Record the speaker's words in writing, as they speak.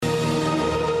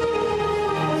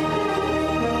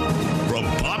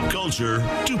culture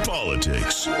to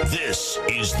politics. This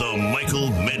is the Michael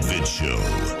Medved Show.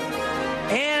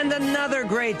 And another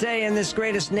great day in this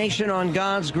greatest nation on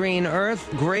God's green earth.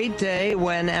 Great day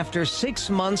when, after 6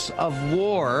 months of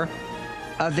war,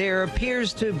 there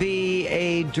appears to be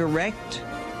a direct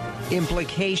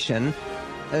implication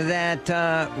that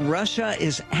Russia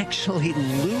is actually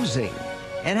losing.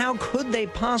 And how could they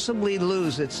possibly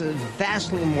lose? It's a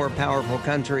vastly more powerful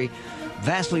country,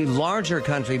 vastly larger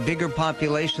country, bigger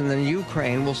population than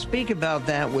Ukraine. We'll speak about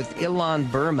that with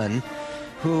Ilan Berman,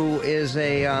 who is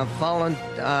a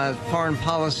foreign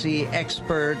policy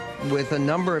expert with a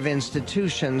number of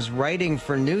institutions writing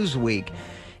for Newsweek.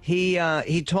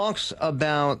 He talks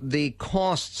about the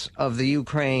costs of the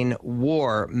Ukraine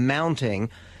war mounting,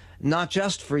 not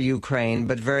just for Ukraine,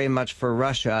 but very much for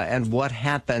Russia, and what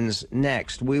happens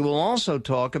next. We will also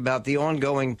talk about the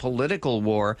ongoing political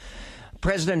war.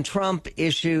 President Trump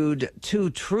issued two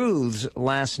truths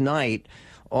last night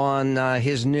on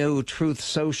his new Truth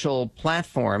Social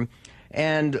platform,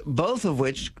 and both of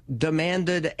which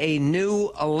demanded a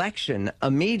new election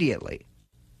immediately.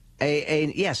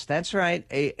 Yes, that's right,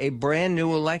 a brand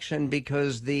new election,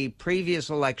 because the previous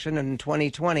election in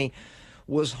 2020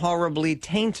 was horribly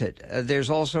tainted. There's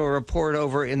also a report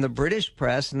over in the British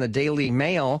press, in the Daily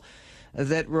Mail,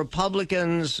 that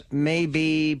Republicans may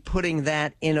be putting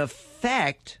that in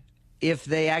effect if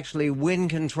they actually win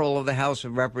control of the House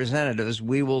of Representatives.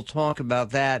 We will talk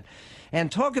about that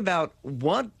and talk about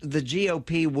what the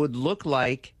GOP would look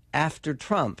like after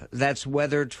Trump. That's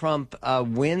whether Trump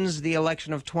wins the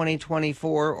election of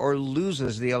 2024 or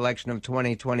loses the election of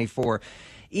 2024.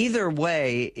 Either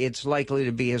way, it's likely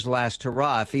to be his last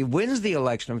hurrah. If he wins the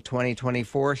election of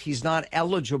 2024, he's not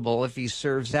eligible, if he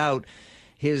serves out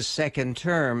his second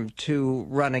term, to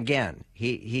run again.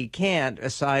 He can't,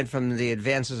 aside from the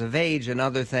advances of age and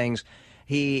other things.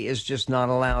 He is just not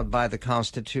allowed by the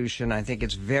Constitution. I think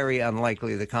it's very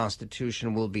unlikely the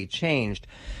Constitution will be changed.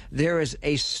 There is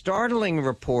a startling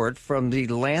report from the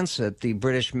Lancet, the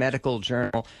British medical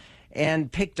journal,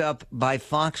 and picked up by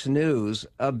Fox News,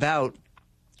 about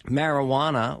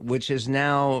marijuana, which is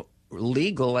now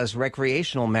legal as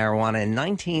recreational marijuana in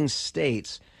 19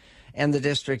 states and the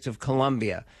District of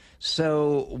Columbia.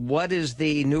 So what does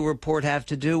the new report have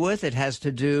to do with? It has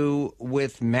to do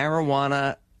with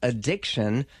marijuana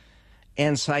addiction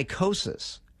and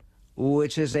psychosis,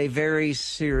 which is a very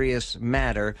serious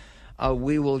matter.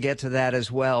 We will get to that as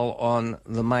well on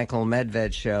the Michael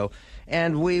Medved Show.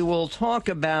 And we will talk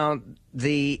about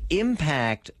the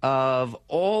impact of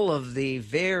all of the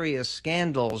various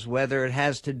scandals, whether it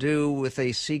has to do with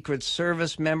a Secret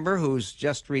Service member who's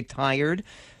just retired,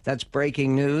 that's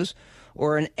breaking news,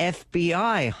 or an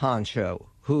FBI honcho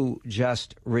who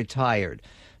just retired.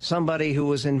 Somebody who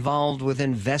was involved with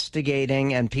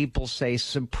investigating and, people say,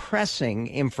 suppressing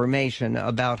information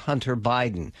about Hunter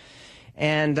Biden.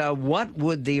 And what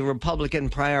would the Republican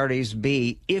priorities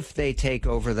be if they take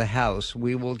over the House?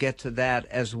 We will get to that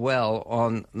as well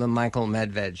on the Michael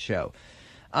Medved Show.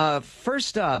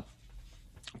 First up,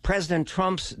 President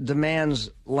Trump's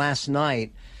demands last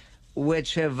night,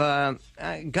 which have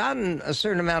gotten a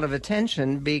certain amount of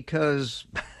attention because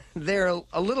they're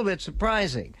a little bit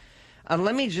surprising.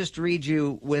 Let me just read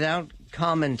you, without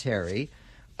commentary,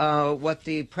 what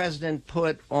the president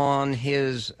put on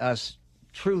his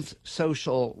Truth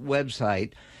Social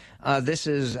website. This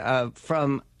is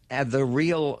from the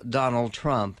real Donald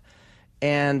Trump.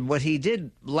 And what he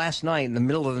did last night, in the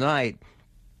middle of the night,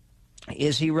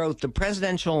 is he wrote, "The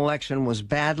presidential election was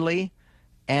badly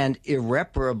and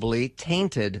irreparably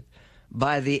tainted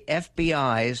by the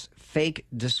FBI's fake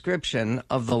description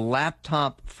of the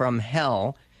laptop from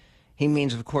hell." He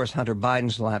means, of course, Hunter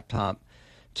Biden's laptop,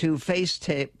 to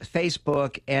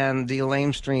Facebook and the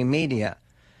lamestream media,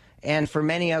 and for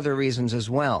many other reasons as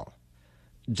well.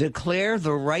 Declare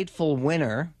the rightful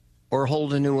winner or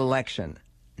hold a new election.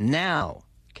 Now,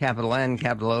 capital N,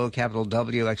 capital O, capital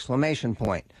W, exclamation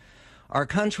point. Our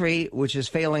country, which is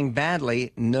failing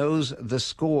badly, knows the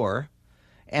score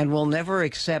and will never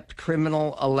accept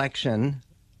criminal election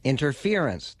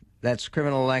interference. That's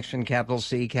criminal election, capital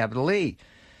C, capital E.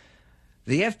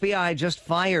 The FBI just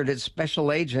fired its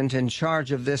special agent in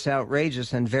charge of this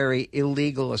outrageous and very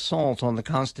illegal assault on the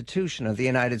Constitution of the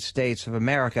United States of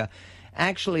America.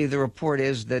 Actually, the report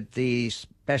is that the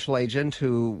special agent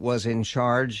who was in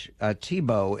charge,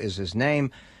 Thibault is his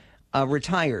name,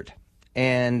 retired,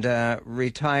 and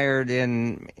retired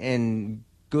in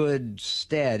good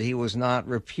stead. He was not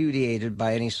repudiated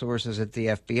by any sources at the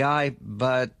FBI,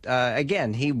 but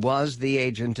again, he was the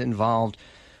agent involved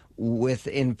with,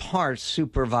 in part,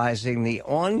 supervising the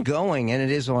ongoing, and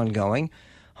it is ongoing,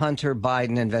 Hunter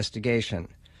Biden investigation.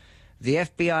 The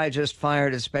FBI just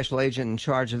fired its special agent in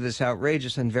charge of this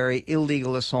outrageous and very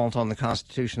illegal assault on the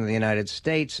Constitution of the United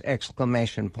States!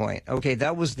 Exclamation point. Okay,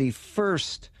 that was the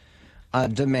first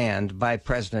demand by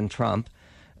President Trump,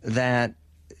 that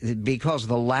because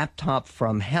the laptop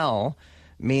from hell,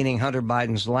 meaning Hunter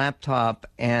Biden's laptop,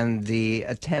 and the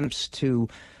attempts to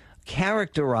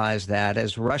characterize that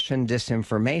as Russian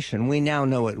disinformation, we now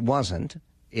know it wasn't.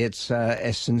 It's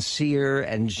a sincere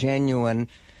and genuine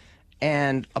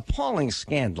and appalling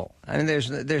scandal. I mean,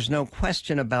 there's no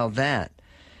question about that.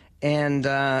 And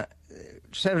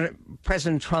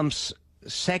President Trump's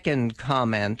second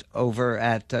comment over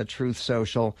at Truth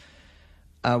Social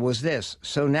was this.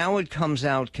 So now it comes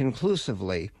out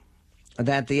conclusively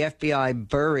that the FBI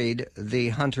buried the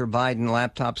Hunter Biden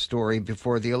laptop story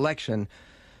before the election,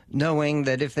 knowing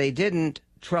that if they didn't,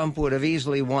 Trump would have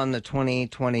easily won the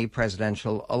 2020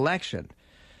 presidential election.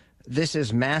 This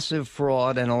is massive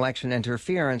fraud and election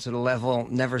interference at a level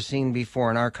never seen before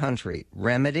in our country.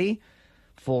 Remedy, :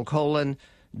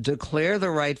 declare the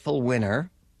rightful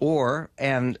winner, or,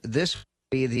 and this would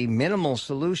be the minimal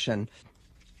solution,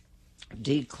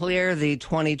 declare the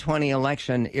 2020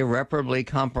 election irreparably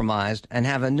compromised and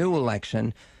have a new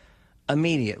election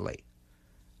immediately.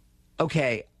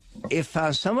 Okay, if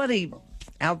somebody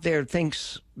out there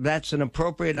thinks that's an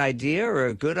appropriate idea or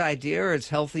a good idea or it's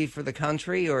healthy for the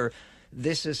country or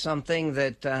this is something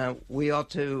that we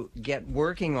ought to get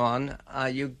working on,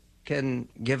 you can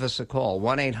give us a call,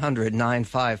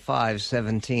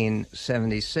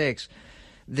 1-800-955-1776.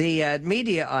 The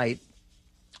Mediaite,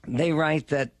 they write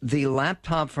that the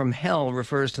laptop from hell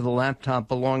refers to the laptop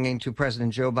belonging to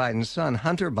President Joe Biden's son,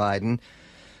 Hunter Biden,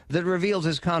 that revealed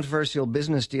his controversial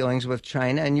business dealings with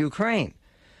China and Ukraine.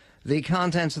 The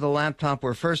contents of the laptop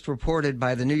were first reported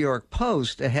by the New York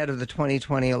Post ahead of the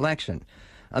 2020 election.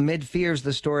 Amid fears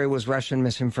the story was Russian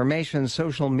misinformation,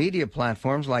 social media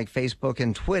platforms like Facebook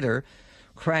and Twitter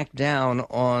cracked down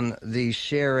on the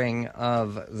sharing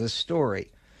of the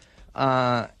story.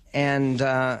 The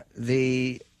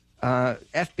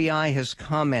FBI has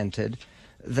commented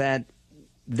that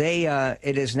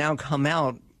it has now come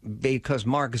out because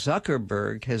Mark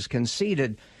Zuckerberg has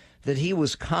conceded that he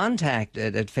was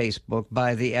contacted at Facebook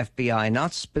by the FBI,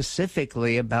 not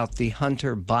specifically about the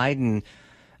Hunter Biden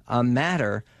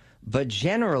matter, but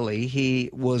generally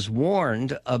he was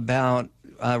warned about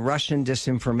Russian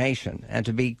disinformation and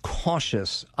to be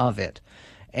cautious of it.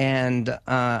 And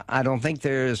I don't think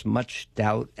there's much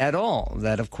doubt at all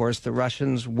that, of course, the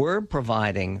Russians were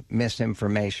providing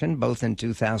misinformation both in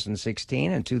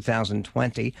 2016 and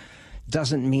 2020.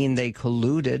 Doesn't mean they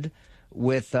colluded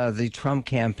with the Trump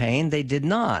campaign. They did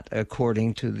not,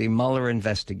 according to the Mueller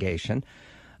investigation.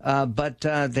 But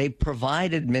they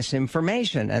provided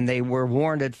misinformation, and they were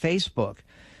warned at Facebook.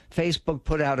 Facebook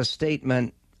put out a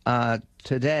statement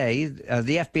today.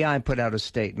 The FBI put out a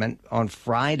statement on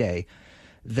Friday.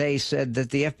 They said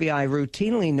that the FBI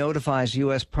routinely notifies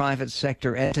U.S. private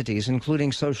sector entities,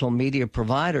 including social media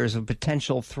providers, of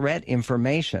potential threat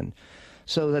information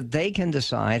so that they can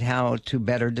decide how to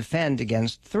better defend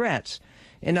against threats.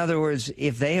 In other words,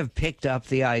 if they have picked up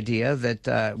the idea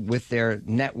that with their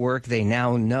network they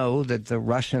now know that the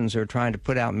Russians are trying to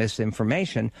put out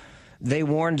misinformation, they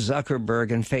warned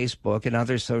Zuckerberg and Facebook and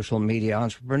other social media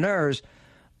entrepreneurs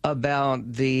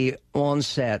about the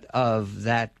onset of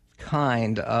that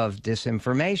kind of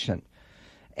disinformation.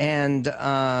 And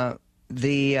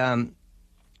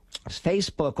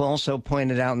Facebook also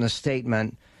pointed out in a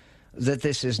statement that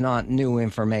this is not new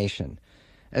information.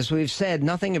 As we've said,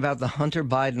 nothing about the Hunter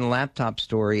Biden laptop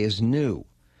story is new.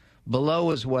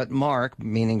 Below is what Mark,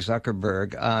 meaning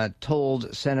Zuckerberg,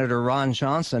 told Senator Ron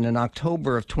Johnson in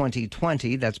October of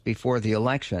 2020, that's before the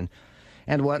election,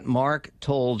 and what Mark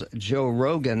told Joe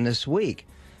Rogan this week.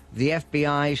 The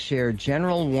FBI shared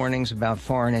general warnings about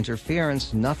foreign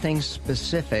interference, nothing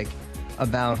specific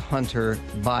about Hunter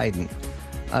Biden.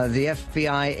 The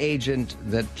FBI agent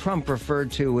that Trump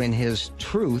referred to in his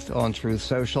Truth on Truth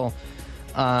Social,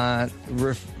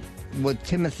 with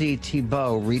Timothy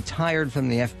Thibault, retired from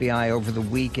the FBI over the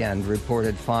weekend,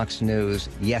 reported Fox News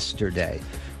yesterday.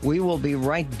 We will be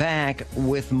right back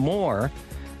with more,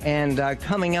 and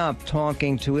coming up,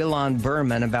 talking to Ilan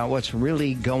Berman about what's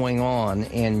really going on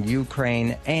in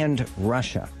Ukraine and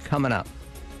Russia. Coming up.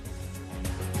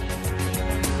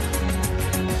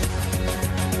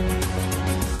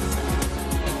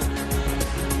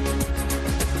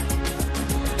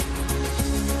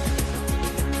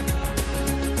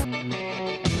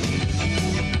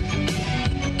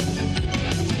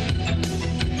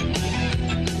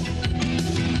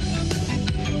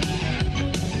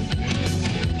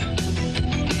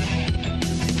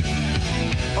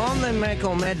 and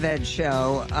Michael Medved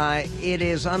show. It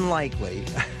is unlikely,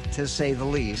 to say the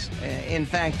least. In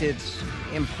fact, it's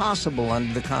impossible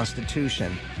under the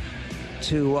Constitution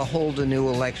to hold a new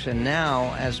election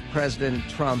now, as President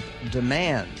Trump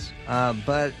demands.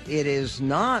 But it is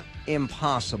not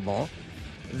impossible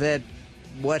that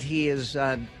what he is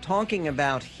talking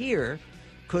about here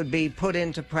could be put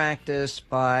into practice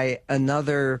by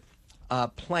another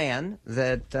plan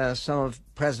that some of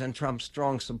President Trump's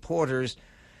strong supporters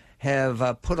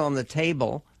have put on the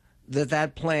table,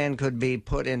 that plan could be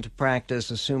put into practice,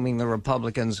 assuming the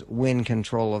Republicans win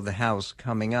control of the House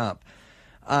coming up.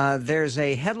 There's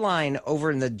a headline over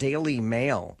in the Daily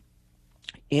Mail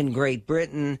in Great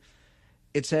Britain.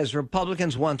 It says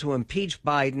Republicans want to impeach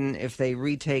Biden if they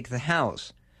retake the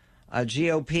House.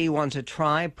 GOP want to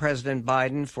try President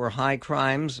Biden for high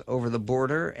crimes over the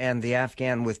border and the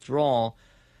Afghan withdrawal.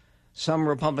 Some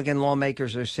Republican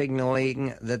lawmakers are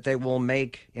signaling that they will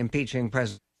make impeaching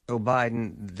President Joe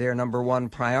Biden their number one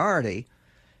priority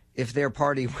if their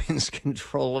party wins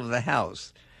control of the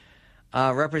House.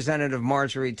 Representative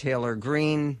Marjorie Taylor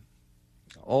Greene,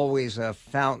 always a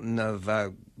fountain of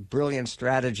brilliant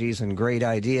strategies and great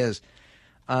ideas,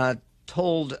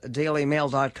 told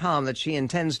DailyMail.com that she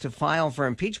intends to file for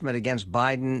impeachment against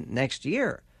Biden next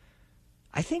year.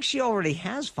 I think she already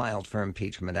has filed for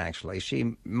impeachment, actually.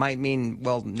 She might mean,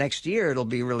 well, next year it'll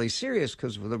be really serious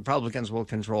because the Republicans will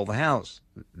control the House,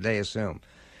 they assume.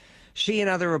 She and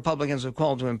other Republicans have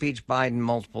called to impeach Biden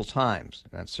multiple times.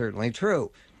 That's certainly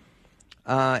true.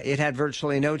 It had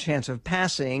virtually no chance of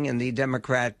passing in the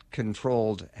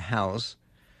Democrat-controlled House.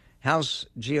 House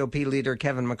GOP leader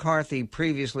Kevin McCarthy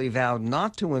previously vowed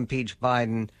not to impeach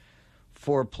Biden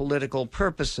for political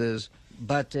purposes,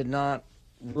 but did not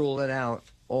rule it out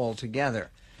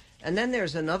altogether. And then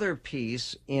there's another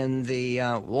piece in the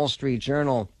Wall Street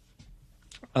Journal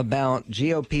about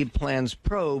GOP plans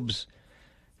probes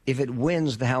if it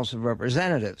wins the House of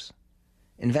Representatives.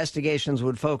 Investigations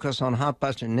would focus on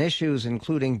hot-button issues,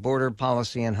 including border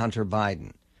policy and Hunter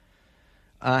Biden.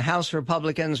 House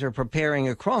Republicans are preparing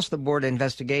across-the-board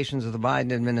investigations of the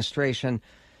Biden administration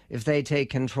if they take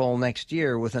control next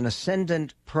year, with an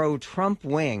ascendant pro-Trump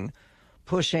wing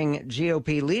pushing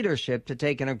GOP leadership to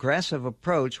take an aggressive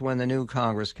approach when the new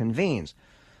Congress convenes.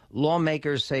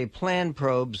 Lawmakers say planned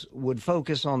probes would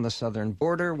focus on the southern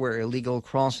border, where illegal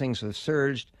crossings have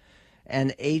surged,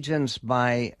 and agents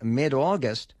by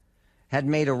mid-August had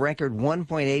made a record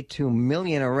 1.82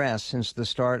 million arrests since the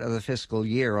start of the fiscal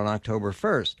year on October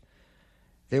 1st.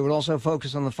 They would also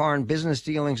focus on the foreign business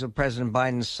dealings of President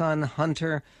Biden's son,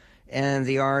 Hunter, and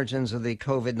the origins of the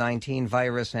COVID-19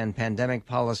 virus and pandemic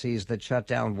policies that shut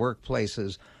down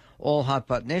workplaces, all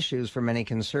hot-button issues for many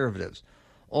conservatives.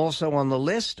 Also on the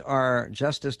list are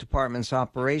Justice Department's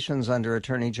operations under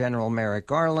Attorney General Merrick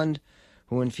Garland,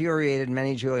 who infuriated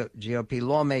many GOP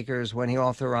lawmakers when he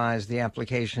authorized the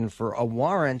application for a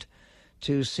warrant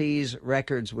to seize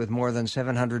records with more than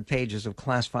 700 pages of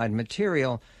classified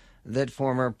material that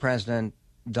former President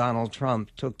Donald Trump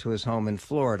took to his home in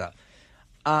Florida.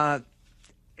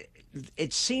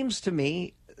 It seems to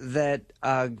me that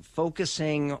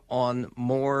focusing on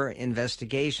more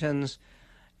investigations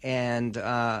and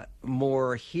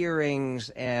more hearings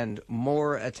and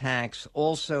more attacks,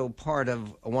 also part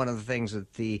of one of the things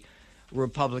that the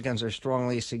Republicans are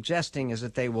strongly suggesting is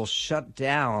that they will shut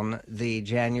down the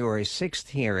January 6th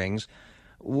hearings,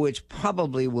 which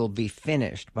probably will be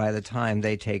finished by the time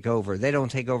they take over. They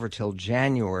don't take over till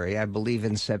January. I believe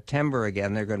in September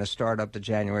again they're going to start up the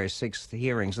January 6th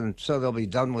hearings, and so they'll be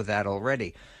done with that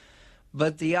already.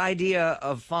 But the idea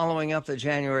of following up the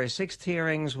January 6th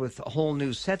hearings with whole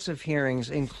new sets of hearings,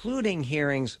 including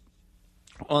hearings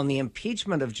on the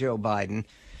impeachment of Joe Biden,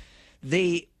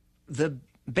 the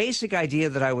basic idea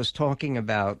that I was talking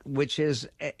about, which is,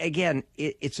 again,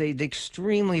 it's an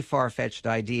extremely far-fetched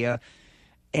idea,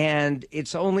 and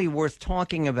it's only worth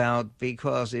talking about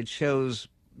because it shows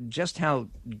just how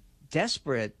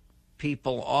desperate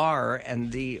people are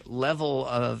and the level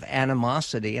of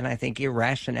animosity and I think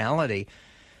irrationality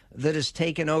that has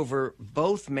taken over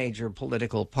both major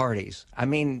political parties. I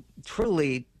mean,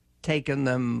 truly taken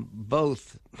them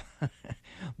both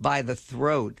by the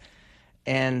throat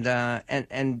and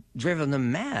driven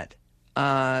them mad.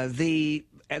 The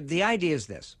idea is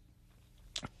this,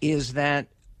 is that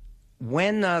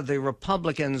when the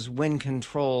Republicans win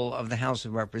control of the House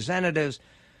of Representatives,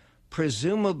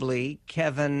 presumably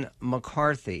Kevin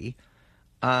McCarthy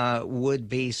would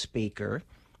be Speaker,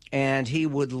 and he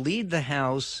would lead the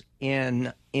House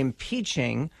in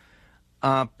impeaching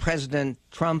President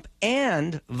Trump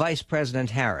and Vice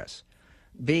President Harris.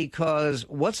 Because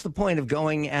what's the point of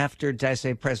going after, did I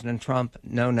say President Trump?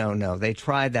 No. They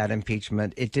tried that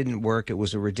impeachment. It didn't work. It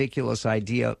was a ridiculous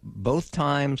idea both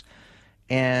times.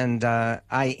 And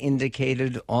I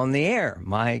indicated on the air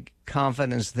my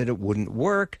confidence that it wouldn't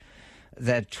work,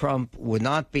 that Trump would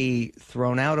not be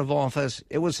thrown out of office.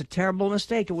 It was a terrible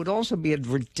mistake. It would also be a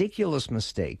ridiculous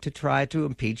mistake to try to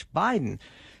impeach Biden,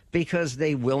 because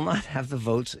they will not have the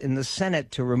votes in the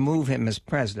Senate to remove him as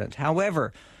president.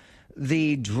 However,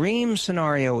 the dream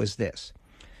scenario is this,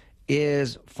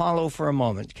 is follow for a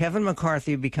moment. Kevin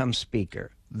McCarthy becomes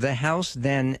Speaker. The House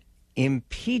then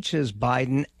impeaches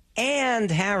Biden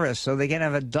and Harris, so they can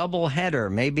have a double header.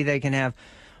 Maybe they can have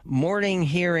morning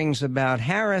hearings about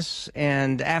Harris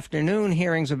and afternoon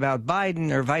hearings about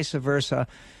Biden, or vice versa.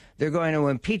 They're going to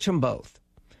impeach them both.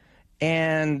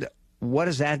 And what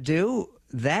does that do?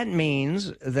 That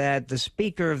means that the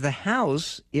Speaker of the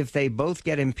House, if they both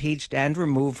get impeached and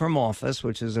removed from office,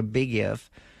 which is a big if,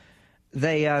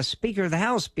 the Speaker of the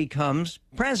House becomes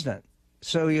president.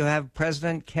 So you have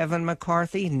President Kevin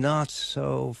McCarthy. Not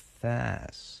so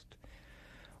fast.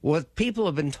 What people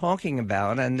have been talking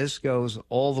about, and this goes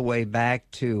all the way back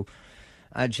to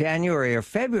January or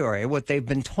February, what they've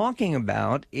been talking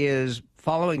about is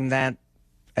following that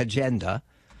agenda,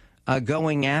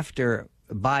 going after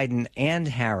Biden and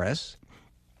Harris,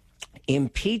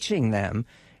 impeaching them,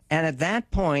 and at that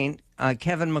point,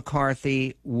 Kevin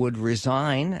McCarthy would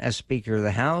resign as Speaker of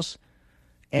the House,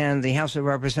 and the House of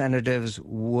Representatives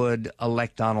would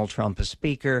elect Donald Trump as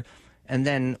Speaker. And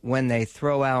then when they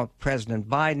throw out President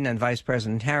Biden and Vice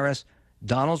President Harris,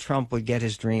 Donald Trump would get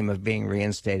his dream of being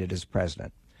reinstated as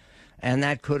president. And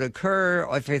that could occur,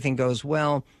 if everything goes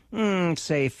well,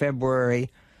 say February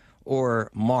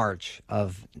or March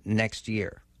of next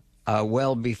year,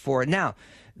 well before. Now,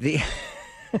 the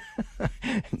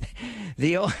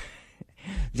the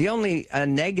only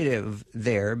negative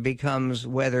there becomes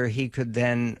whether he could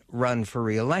then run for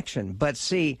re-election. But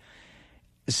see,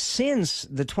 since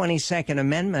the 22nd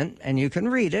Amendment, and you can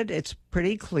read it, it's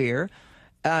pretty clear,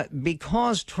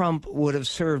 because Trump would have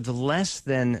served less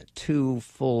than 2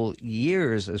 full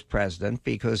years as president,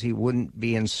 because he wouldn't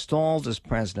be installed as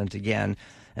president again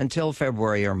until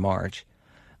February or March,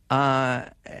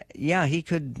 he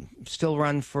could still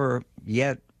run for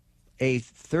yet a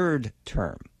third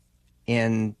term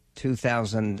in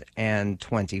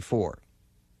 2024.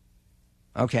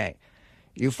 Okay.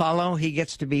 You follow? He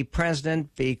gets to be president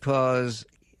because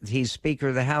he's Speaker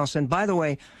of the House. And by the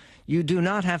way, you do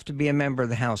not have to be a member of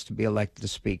the House to be elected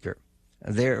Speaker.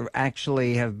 There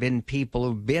actually have been people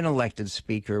who've been elected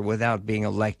Speaker without being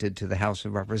elected to the House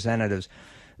of Representatives.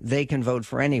 They can vote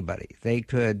for anybody. They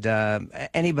could,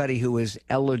 anybody who is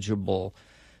eligible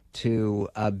to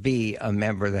be a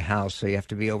member of the House. So you have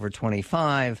to be over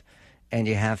 25. And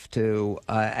you have to,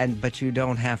 but you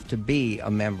don't have to be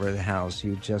a member of the House.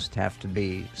 You just have to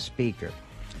be Speaker.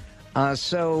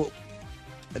 So,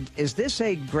 is this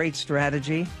a great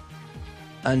strategy?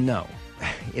 No.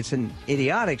 It's an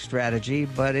idiotic strategy,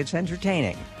 but it's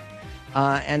entertaining.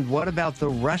 And what about the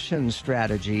Russian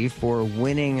strategy for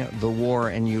winning the war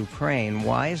in Ukraine?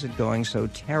 Why is it going so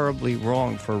terribly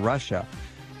wrong for Russia,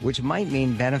 which might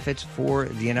mean benefits for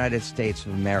the United States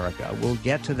of America? We'll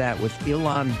get to that with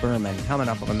Ilan Berman coming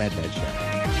up on the Medved Show.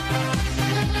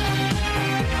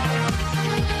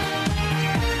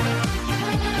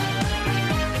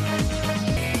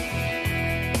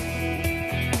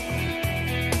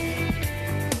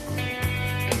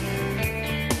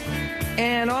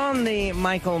 And on the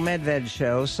Michael Medved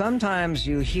Show, sometimes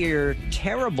you hear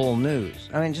terrible news.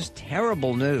 I mean, just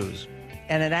terrible news.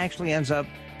 And it actually ends up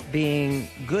being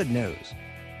good news.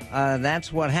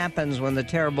 That's what happens when the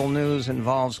terrible news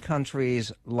involves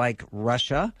countries like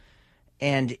Russia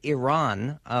and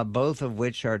Iran, both of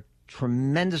which are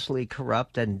tremendously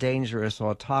corrupt and dangerous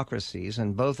autocracies,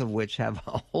 and both of which have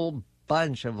a whole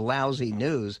bunch of lousy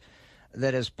news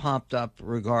that has popped up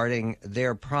regarding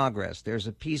their progress. There's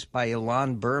a piece by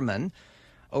Ilan Berman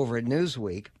over at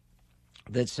Newsweek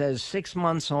that says 6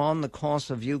 months on, the costs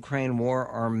of Ukraine war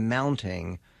are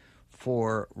mounting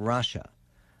for Russia.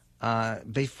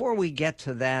 Before we get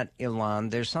to that,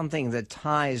 Ilan, there's something that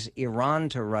ties Iran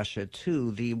to Russia,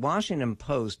 too. The Washington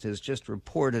Post has just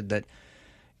reported that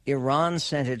Iran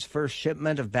sent its first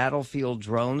shipment of battlefield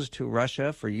drones to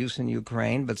Russia for use in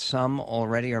Ukraine, but some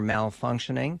already are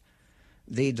malfunctioning.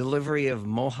 The delivery of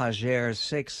Mohajer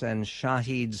 6 and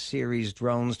Shahid series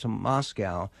drones to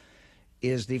Moscow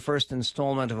is the first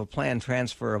installment of a planned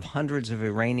transfer of hundreds of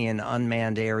Iranian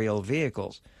unmanned aerial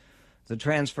vehicles. The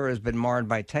transfer has been marred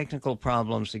by technical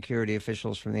problems, security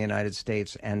officials from the United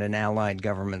States and an allied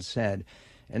government said.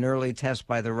 an early test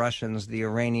by the Russians, the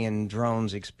Iranian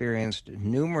drones experienced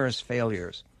numerous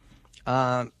failures.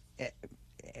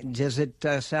 Does it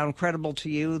sound credible to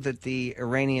you that the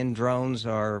Iranian drones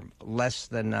are less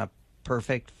than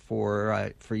perfect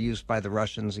for use by the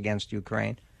Russians against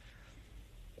Ukraine?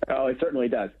 Oh, it certainly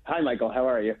does. Hi, Michael. How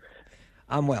are you?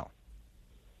 I'm well.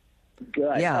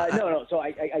 Good. Yeah. No. So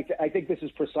I think this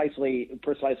is precisely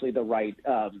the right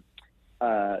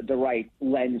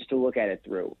lens to look at it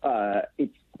through.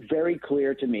 It's very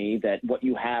clear to me that what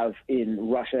you have in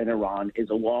Russia and Iran is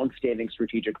a long-standing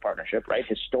strategic partnership, right?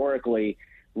 Historically,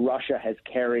 Russia has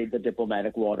carried the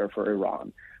diplomatic water for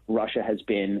Iran. Russia has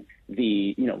been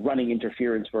the running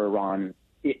interference for Iran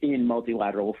in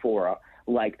multilateral fora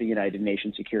like the United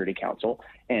Nations Security Council,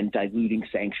 and diluting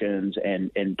sanctions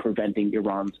and preventing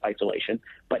Iran's isolation.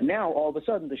 But now, all of a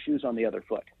sudden, the shoe's on the other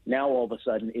foot. Now, all of a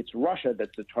sudden, it's Russia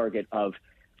that's the target of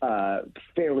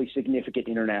fairly significant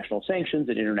international sanctions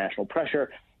and international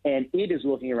pressure, and it is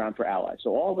looking around for allies.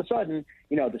 So all of a sudden,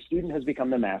 the student has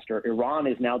become the master. Iran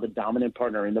is now the dominant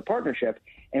partner in the partnership,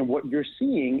 and what you're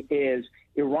seeing is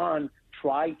Iran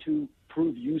try to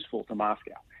prove useful to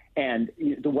Moscow. And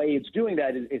the way it's doing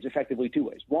that is effectively two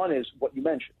ways. One is what you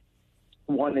mentioned.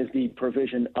 One is the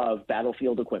provision of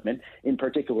battlefield equipment, in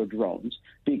particular drones,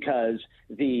 because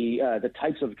the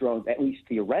types of drones, at least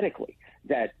theoretically,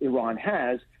 that Iran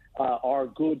has are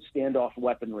good standoff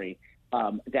weaponry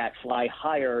that fly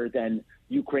higher than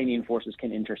Ukrainian forces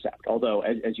can intercept. Although,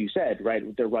 as you said, right,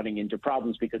 they're running into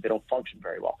problems because they don't function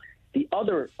very well. The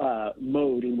other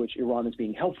mode in which Iran is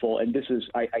being helpful, and this is,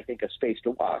 I think, a space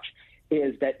to watch,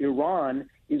 is that Iran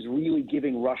is really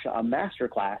giving Russia a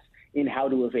masterclass in how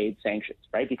to evade sanctions,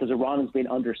 right? Because Iran has been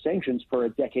under sanctions for a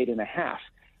decade and a half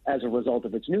as a result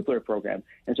of its nuclear program.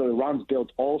 And so Iran's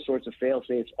built all sorts of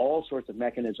fail-safes, all sorts of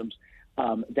mechanisms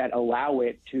that allow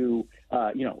it to,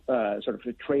 sort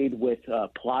of trade with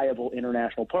pliable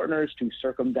international partners to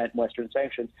circumvent Western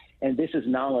sanctions. And this is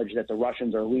knowledge that the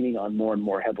Russians are leaning on more and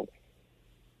more heavily.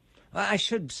 I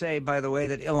should say, by the way,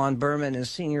 that Ilan Berman is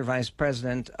Senior Vice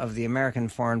President of the American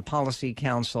Foreign Policy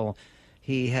Council.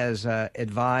 He has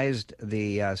advised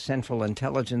the Central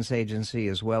Intelligence Agency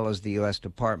as well as the U.S.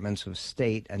 Departments of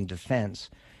State and Defense,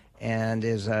 and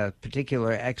is a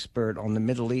particular expert on the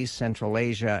Middle East, Central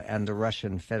Asia, and the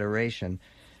Russian Federation.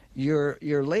 Your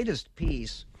latest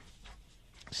piece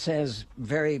says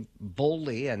very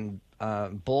boldly and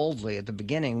boldly at the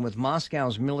beginning, with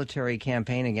Moscow's military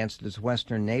campaign against its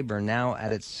western neighbor now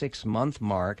at its 6-month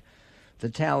mark, the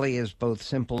tally is both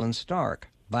simple and stark.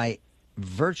 By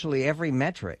virtually every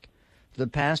metric, the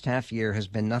past half year has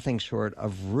been nothing short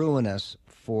of ruinous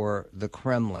for the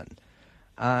Kremlin.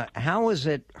 How has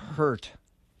it hurt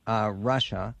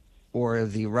Russia or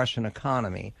the Russian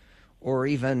economy, or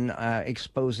even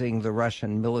exposing the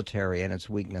Russian military and its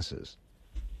weaknesses?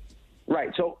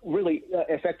 Right. So really,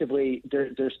 effectively,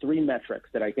 there's three metrics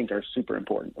that I think are super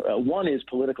important. One is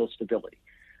political stability,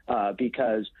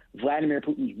 because Vladimir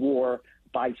Putin's war,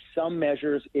 by some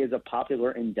measures, is a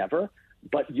popular endeavor,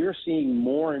 but you're seeing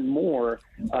more and more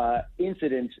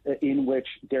incidents in which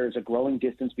there's a growing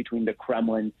distance between the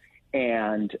Kremlin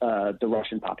and the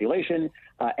Russian population.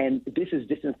 And this is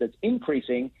distance that's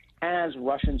increasing as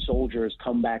Russian soldiers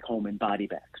come back home in body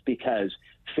bags, because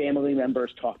family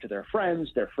members talk to their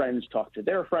friends talk to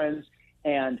their friends,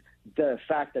 and the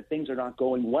fact that things are not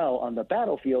going well on the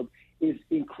battlefield is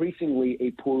increasingly a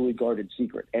poorly guarded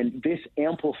secret. And this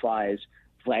amplifies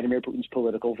Vladimir Putin's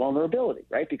political vulnerability,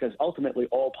 right? Because ultimately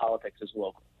all politics is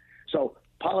local. So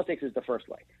politics is the first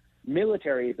way.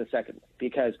 Military is the second way,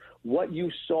 because what you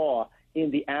saw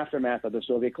in the aftermath of the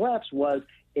Soviet collapse was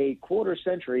a quarter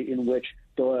century in which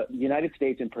the United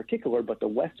States in particular, but the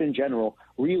West in general,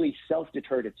 really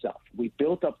self-deterred itself. We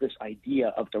built up this idea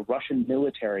of the Russian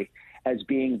military as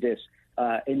being this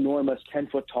enormous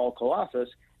 10-foot-tall colossus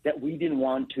that we didn't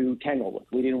want to tangle with,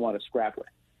 we didn't want to scrap with.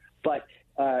 But,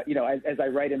 as I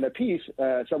write in the piece,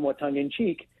 somewhat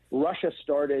tongue-in-cheek, Russia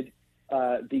started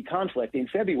the conflict in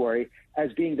February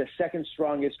as being the second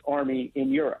strongest army in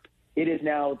Europe. It is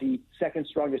now the second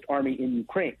strongest army in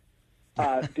Ukraine.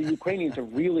 The Ukrainians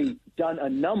have really done a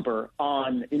number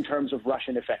in terms of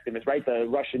Russian effectiveness, right? The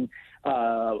Russian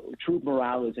troop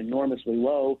morale is enormously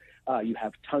low. You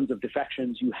have tons of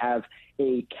defections. You have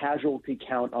a casualty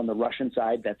count on the Russian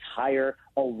side that's higher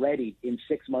already in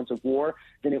 6 months of war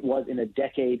than it was in a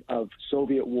decade of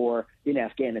Soviet war in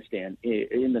Afghanistan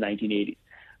in the 1980s.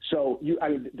 So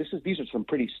these are some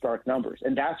pretty stark numbers,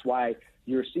 and that's why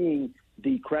you're seeing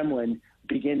the Kremlin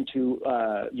begin to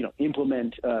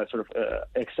implement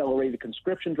accelerated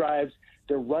conscription drives.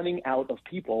 They're running out of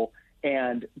people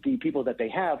and the people that they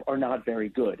have are not very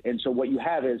good. And so what you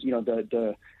have is,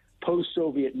 the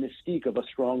post-Soviet mystique of a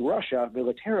strong Russia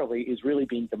militarily is really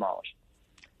being demolished.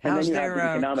 And how's then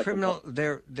you have the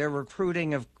their their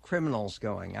recruiting of criminals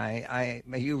going?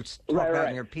 You talk about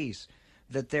in your piece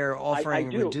that they're offering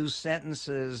reduced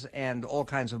sentences and all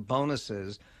kinds of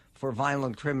bonuses for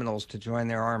violent criminals to join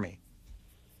their army.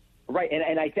 Right,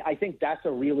 and I think that's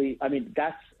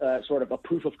that's sort of a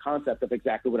proof of concept of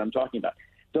exactly what I'm talking about.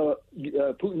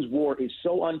 Putin's war is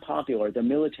so unpopular. The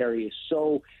military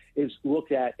is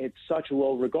looked at in such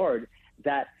low regard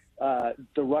that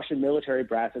the Russian military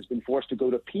brass has been forced to go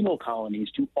to penal colonies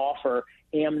to offer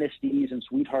amnesties and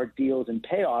sweetheart deals and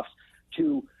payoffs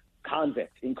to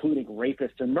convicts, including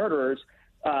rapists and murderers,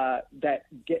 that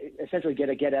essentially get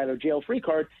a get-out-of-jail-free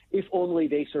card if only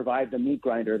they survive the meat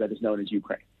grinder that is known as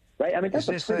Ukraine. Right? I mean, is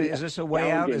this a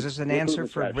way out? Is this an answer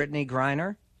for Brittany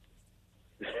Griner?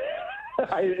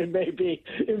 It may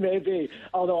be.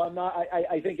 Although I'm not.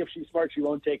 I think if she's smart, she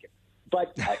won't take it.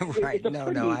 But right?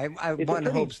 One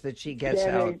hopes that she gets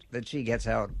out. That she gets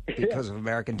out because of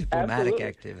American diplomatic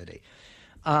activity.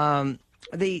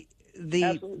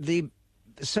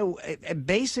 So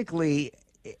basically,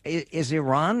 is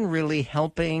Iran really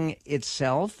helping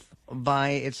itself by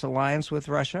its alliance with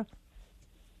Russia?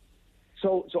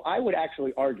 So I would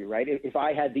actually argue, right, if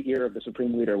I had the ear of the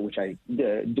Supreme Leader, which I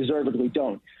deservedly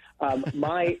don't,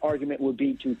 my argument would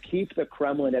be to keep the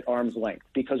Kremlin at arm's length,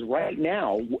 because right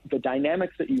now the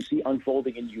dynamics that you see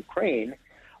unfolding in Ukraine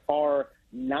are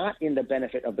not in the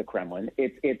benefit of the Kremlin.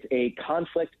 It's a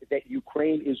conflict that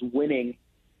Ukraine is winning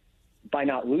by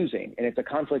not losing, and it's a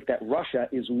conflict that Russia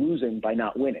is losing by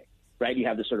not winning, right? You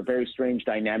have this sort of very strange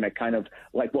dynamic, kind of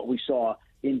like what we saw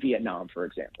in Vietnam, for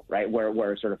example, right,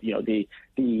 where sort of the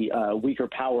weaker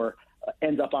power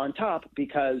ends up on top,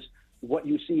 because what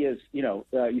you see is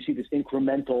you see this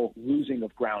incremental losing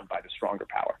of ground by the stronger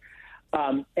power.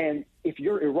 And if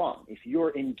you're Iran, if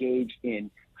you're engaged in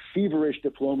feverish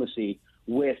diplomacy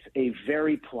with a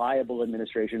very pliable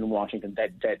administration in Washington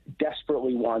that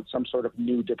desperately wants some sort of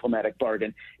new diplomatic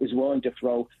bargain, is willing to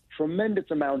throw tremendous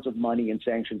amounts of money and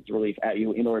sanctions relief at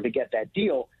you in order to get that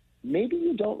deal, maybe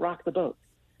you don't rock the boat.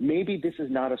 Maybe this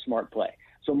is not a smart play.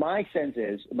 So my sense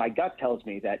is, my gut tells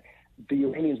me that the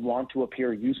Iranians want to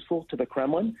appear useful to the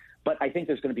Kremlin, but I think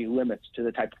there's going to be limits to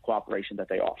the type of cooperation that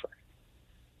they offer.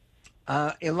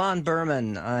 Ilan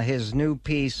Berman, his new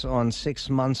piece on 6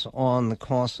 months on the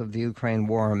cost of the Ukraine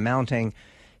war mounting.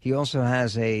 He also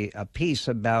has a piece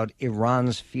about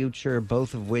Iran's future,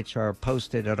 both of which are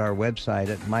posted at our website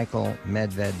at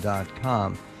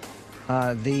michaelmedved.com.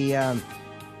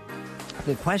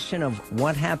 The question of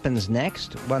what happens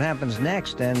next,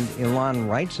 and Ilan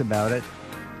writes about it,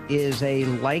 is a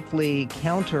likely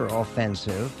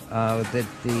counteroffensive that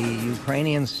the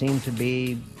Ukrainians seem to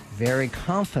be very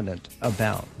confident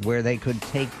about, where they could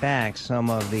take back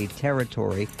some of the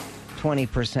territory,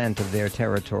 20% of their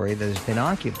territory that has been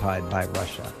occupied by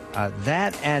Russia.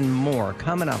 That and more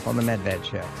coming up on the Medved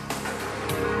Show.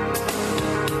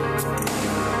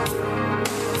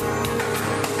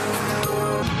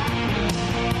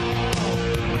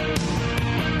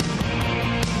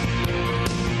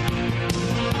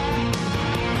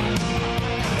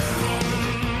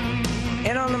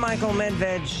 Michael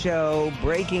Medved Show,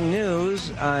 breaking news.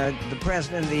 The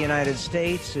President of the United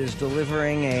States is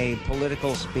delivering a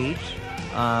political speech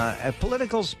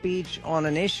on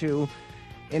an issue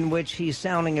in which he's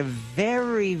sounding a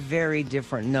very, very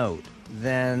different note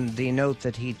than the note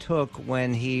that he took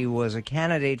when he was a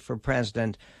candidate for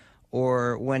president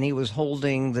or when he was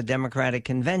holding the Democratic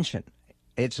Convention.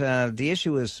 The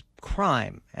issue is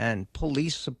crime and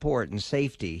police support and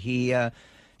safety. He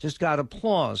just got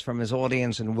applause from his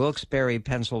audience in Wilkes-Barre,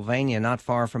 Pennsylvania, not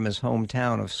far from his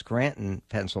hometown of Scranton,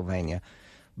 Pennsylvania.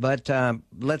 But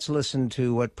let's listen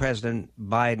to what President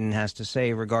Biden has to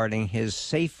say regarding his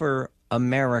Safer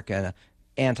America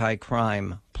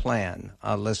anti-crime plan.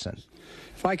 Listen.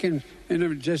 If I can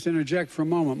just interject for a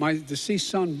moment, my deceased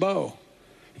son, Bo,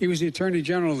 he was the Attorney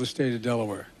General of the state of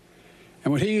Delaware.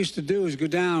 And what he used to do is go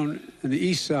down on the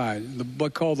east side,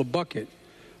 what called the Bucket,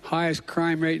 highest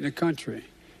crime rate in the country.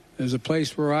 There's a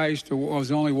place where I was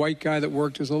the only white guy that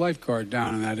worked as a lifeguard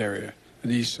down in that area, on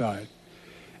the east side.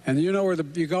 And you know where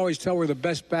you can always tell where the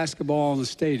best basketball in the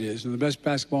state is and the best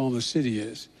basketball in the city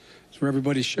is. It's where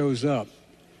everybody shows up.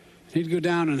 He'd go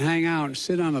down and hang out and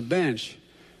sit on a bench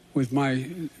with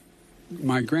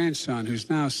my grandson, who's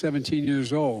now 17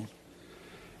 years old.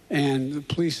 And the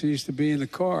police used to be in the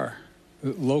car,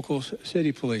 the local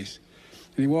city police.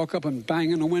 And he'd walk up and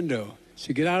bang on the window.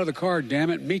 So get out of the car, damn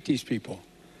it, meet these people.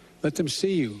 Let them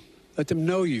see you. Let them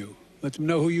know you. Let them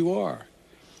know who you are.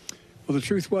 Well, the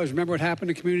truth was, remember what happened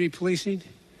to community policing?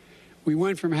 We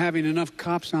went from having enough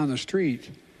cops on the street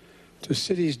to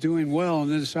cities doing well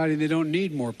and then deciding they don't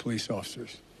need more police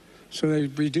officers. So they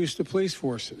reduced the police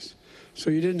forces. So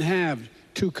you didn't have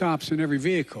 2 cops in every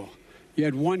vehicle. You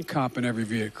had 1 cop in every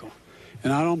vehicle.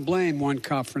 And I don't blame 1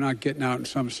 cop for not getting out in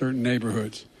some certain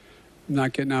neighborhoods,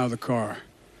 not getting out of the car.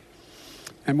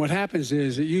 And what happens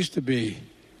is, it used to be,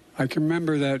 I can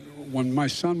remember that when my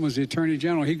son was the Attorney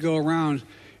General, he'd go around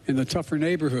in the tougher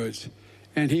neighborhoods,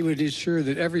 and he would ensure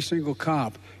that every single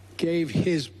cop gave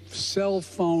his cell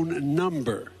phone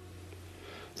number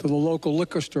to the local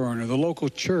liquor store owner, the local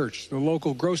church, the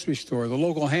local grocery store, the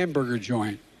local hamburger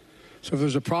joint. So if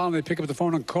there's a problem, they pick up the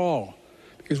phone and call.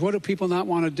 Because what do people not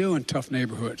want to do in tough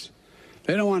neighborhoods?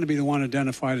 They don't want to be the one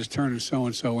identified as turning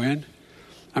so-and-so in.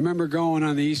 I remember going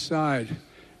on the east side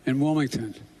in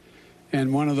Wilmington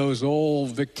in one of those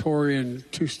old Victorian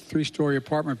 3-story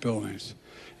apartment buildings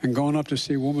and going up to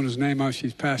see a woman whose name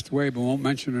she's passed away, but won't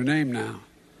mention her name now.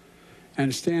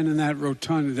 And stand in that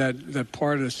rotunda, that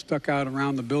part that stuck out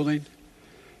around the building,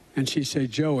 and she'd say,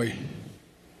 "Joey,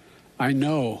 I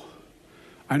know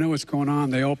what's going on.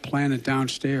 They all plan it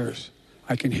downstairs.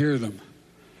 I can hear them,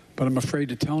 but I'm afraid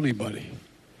to tell anybody.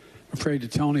 I'm afraid to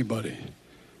tell anybody.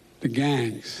 The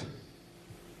gangs."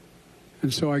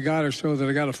 And so I got her so that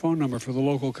I got a phone number for the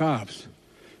local cops.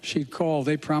 She'd call.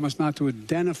 They promised not to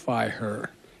identify her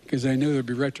because they knew there'd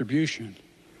be retribution.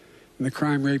 And the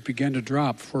crime rate began to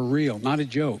drop for real, not a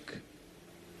joke.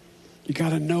 You got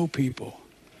to know people.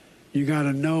 You got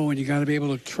to know, and you got to be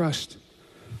able to trust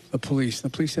the police. The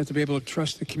police have to be able to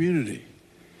trust the community.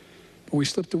 But we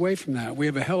slipped away from that. We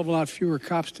have a hell of a lot fewer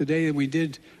cops today than we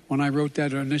did when I wrote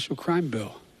that initial crime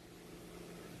bill.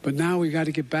 But now we got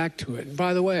to get back to it. And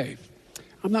by the way,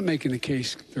 I'm not making the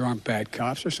case there aren't bad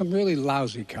cops. There's some really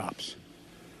lousy cops.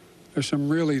 There's some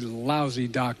really lousy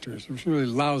doctors. There's really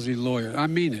lousy lawyers. I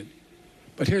mean it.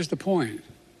 But here's the point.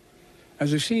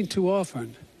 As we've seen too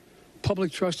often,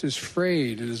 public trust is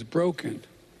frayed and is broken.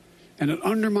 And it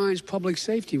undermines public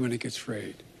safety when it gets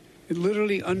frayed. It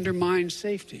literally undermines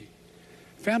safety.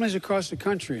 Families across the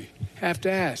country have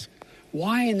to ask,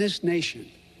 why in this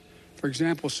nation, for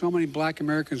example, so many black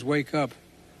Americans wake up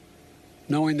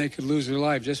knowing they could lose their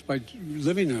life just by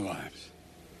living their lives?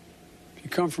 If you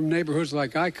come from neighborhoods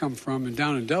like I come from and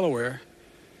down in Delaware,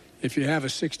 if you have a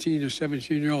 16 or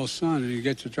 17-year-old son and he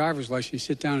gets a driver's license, you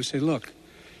sit down and say, look,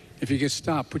 if you get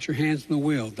stopped, put your hands on the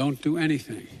wheel. Don't do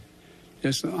anything.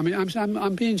 Just,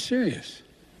 I'm being serious.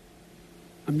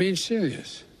 I'm being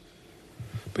serious.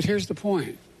 But here's the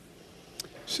point.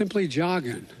 Simply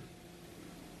jogging,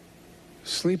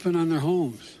 sleeping on their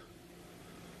homes.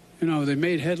 You know, they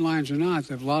made headlines or not,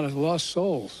 they have a lot of lost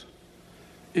souls.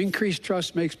 Increased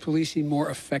trust makes policing more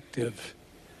effective,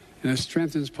 and it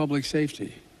strengthens public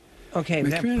safety. Okay,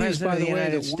 that President of the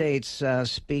United States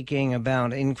speaking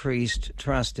about increased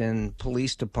trust in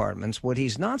police departments. What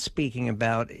he's not speaking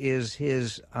about is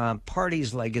his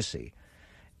party's legacy.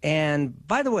 And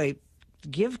by the way,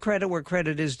 give credit where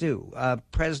credit is due.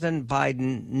 President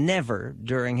Biden never,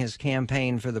 during his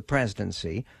campaign for the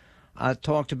presidency,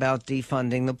 talked about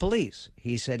defunding the police.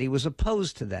 He said he was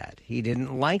opposed to that. He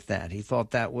didn't like that. He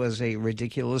thought that was a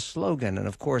ridiculous slogan, and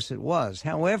of course it was.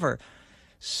 However,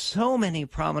 so many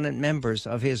prominent members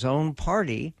of his own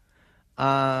party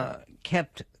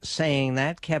kept saying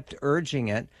that, kept urging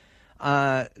it.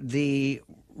 The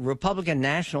Republican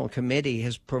National Committee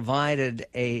has provided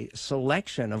a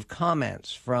selection of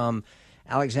comments from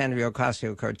Alexandria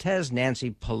Ocasio-Cortez, Nancy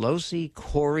Pelosi,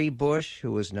 Cori Bush,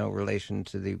 who was no relation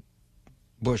to the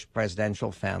Bush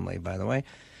presidential family, by the way,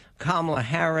 Kamala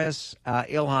Harris,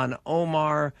 Ilhan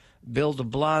Omar, Bill de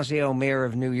Blasio, mayor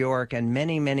of New York, and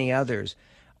many, many others,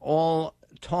 all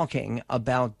talking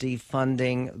about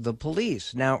defunding the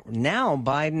police. Now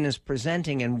Biden is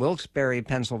presenting in Wilkes-Barre,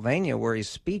 Pennsylvania, where he's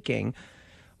speaking,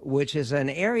 which is an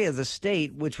area of the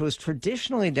state which was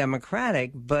traditionally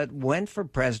Democratic, but went for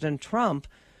President Trump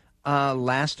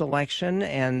last election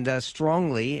and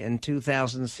strongly in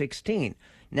 2016.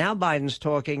 Now Biden's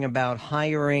talking about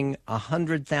hiring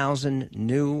 100,000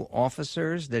 new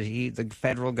officers that the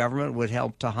federal government would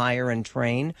help to hire and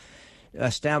train,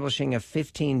 establishing a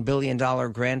 $15 billion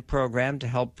grant program to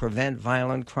help prevent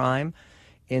violent crime,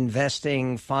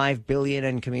 investing $5 billion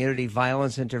in community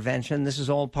violence intervention. This is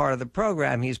all part of the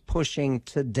program he's pushing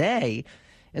today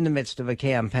in the midst of a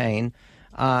campaign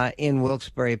in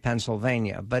Wilkes-Barre,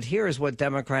 Pennsylvania. But here is what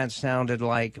Democrats sounded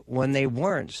like when they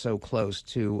weren't so close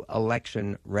to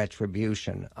election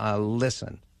retribution.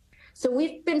 Listen. So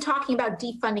we've been talking about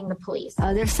defunding the police.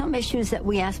 There's some issues that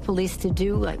we ask police to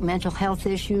do, like mental health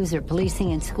issues or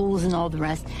policing in schools and all the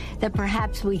rest, that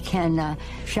perhaps we can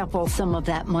shuffle some of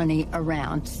that money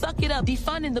around. Suck it up.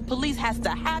 Defunding the police has to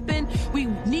happen. We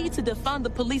need to defund the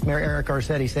police. Mayor Eric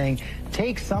Garcetti saying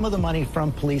take some of the money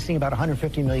from policing, about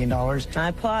 $150 million. I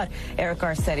applaud Eric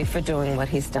Garcetti for doing what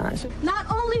he's done. Not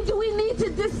only do we need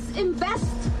to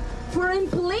disinvest in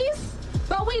police,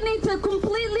 but we need to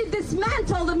completely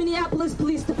dismantle the Minneapolis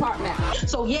Police Department.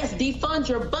 So yes, defund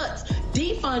your butts.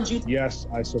 Defund you. Yes,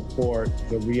 I support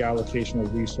the reallocation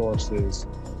of resources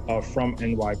from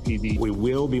NYPD. We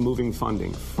will be moving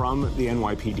funding from the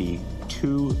NYPD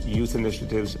to youth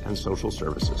initiatives and social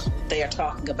services. They are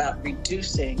talking about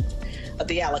reducing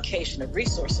the allocation of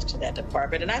resources to that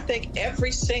department, and I think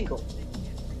every single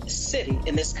city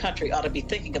in this country ought to be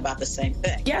thinking about the same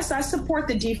thing. Yes, I support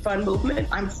the defund movement.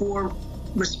 I'm for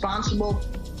responsible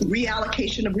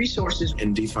reallocation of resources.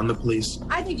 And defund the police.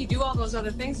 I think you do all those other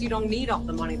things, you don't need all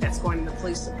the money that's going in the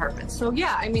police department. So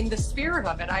yeah, I mean, the spirit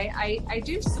of it, I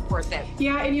do support that.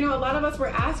 Yeah, and a lot of us were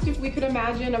asked if we could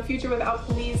imagine a future without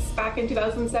police back in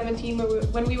 2017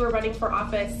 when we were running for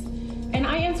office. And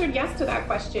I answered yes to that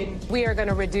question. We are going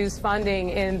to reduce funding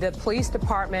in the police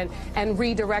department and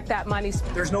redirect that money.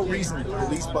 There's no reason the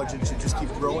police budget should just keep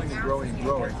growing and growing and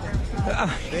growing.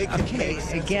 Okay,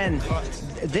 again,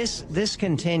 this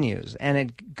continues, and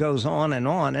it goes on.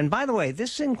 And by the way,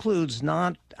 this includes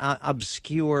not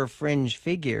obscure fringe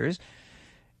figures.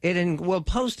 We'll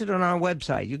post it on our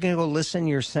website. You can go listen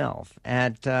yourself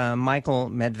at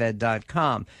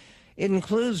michaelmedved.com. It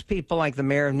includes people like the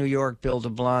mayor of New York, Bill de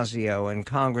Blasio, and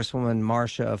Congresswoman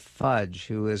Marcia Fudge,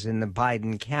 who is in the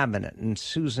Biden cabinet, and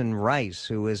Susan Rice,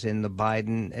 who is in the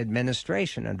Biden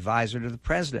administration, advisor to the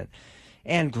president,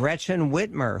 and Gretchen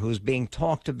Whitmer, who's being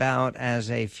talked about as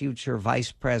a future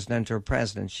vice president or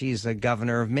president. She's the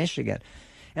governor of Michigan.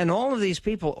 And all of these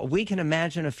people, we can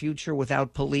imagine a future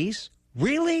without police?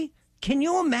 Really? Can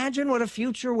you imagine what a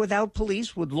future without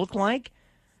police would look like?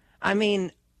 I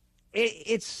mean,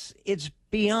 it's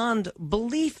beyond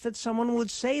belief that someone would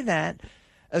say that,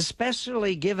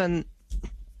 especially given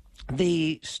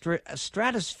the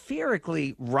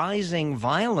stratospherically rising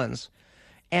violence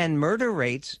and murder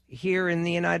rates here in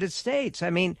the United States. I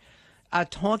mean,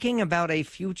 talking about a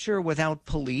future without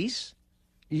police,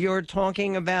 you're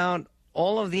talking about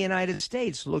all of the United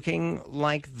States looking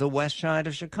like the west side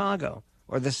of Chicago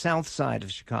or the south side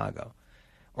of Chicago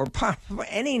or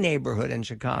any neighborhood in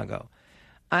Chicago.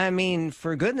 I mean,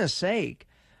 for goodness sake,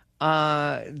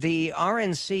 the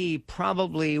RNC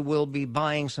probably will be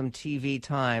buying some TV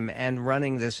time and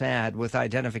running this ad with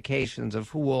identifications of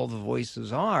who all the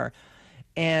voices are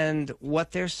and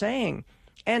what they're saying.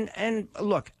 And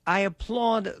look, I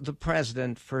applaud the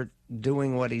president for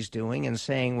doing what he's doing and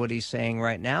saying what he's saying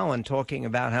right now and talking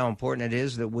about how important it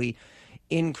is that we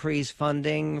increase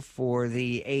funding for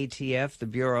the ATF, the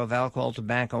Bureau of Alcohol,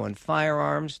 Tobacco, and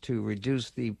Firearms, to reduce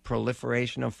the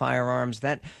proliferation of firearms.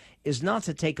 That is not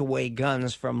to take away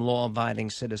guns from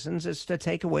law-abiding citizens. It's to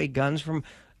take away guns from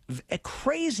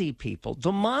crazy people,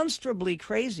 demonstrably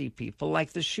crazy people,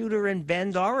 like the shooter in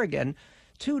Bend, Oregon,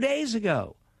 2 days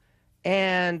ago,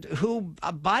 and who,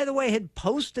 by the way, had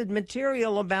posted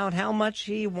material about how much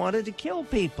he wanted to kill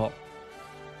people.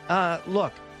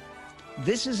 Look,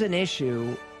 this is an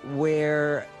issue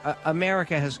where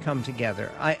America has come together.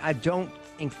 I don't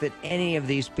think that any of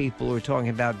these people who are talking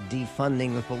about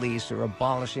defunding the police or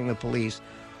abolishing the police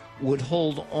would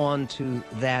hold on to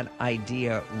that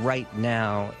idea right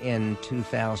now in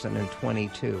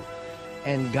 2022.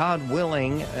 And God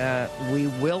willing, we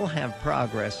will have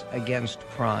progress against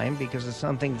crime because it's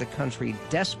something the country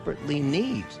desperately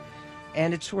needs.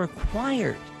 And it's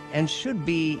required and should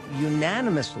be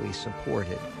unanimously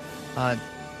supported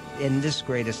in this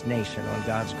greatest nation on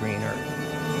God's green earth.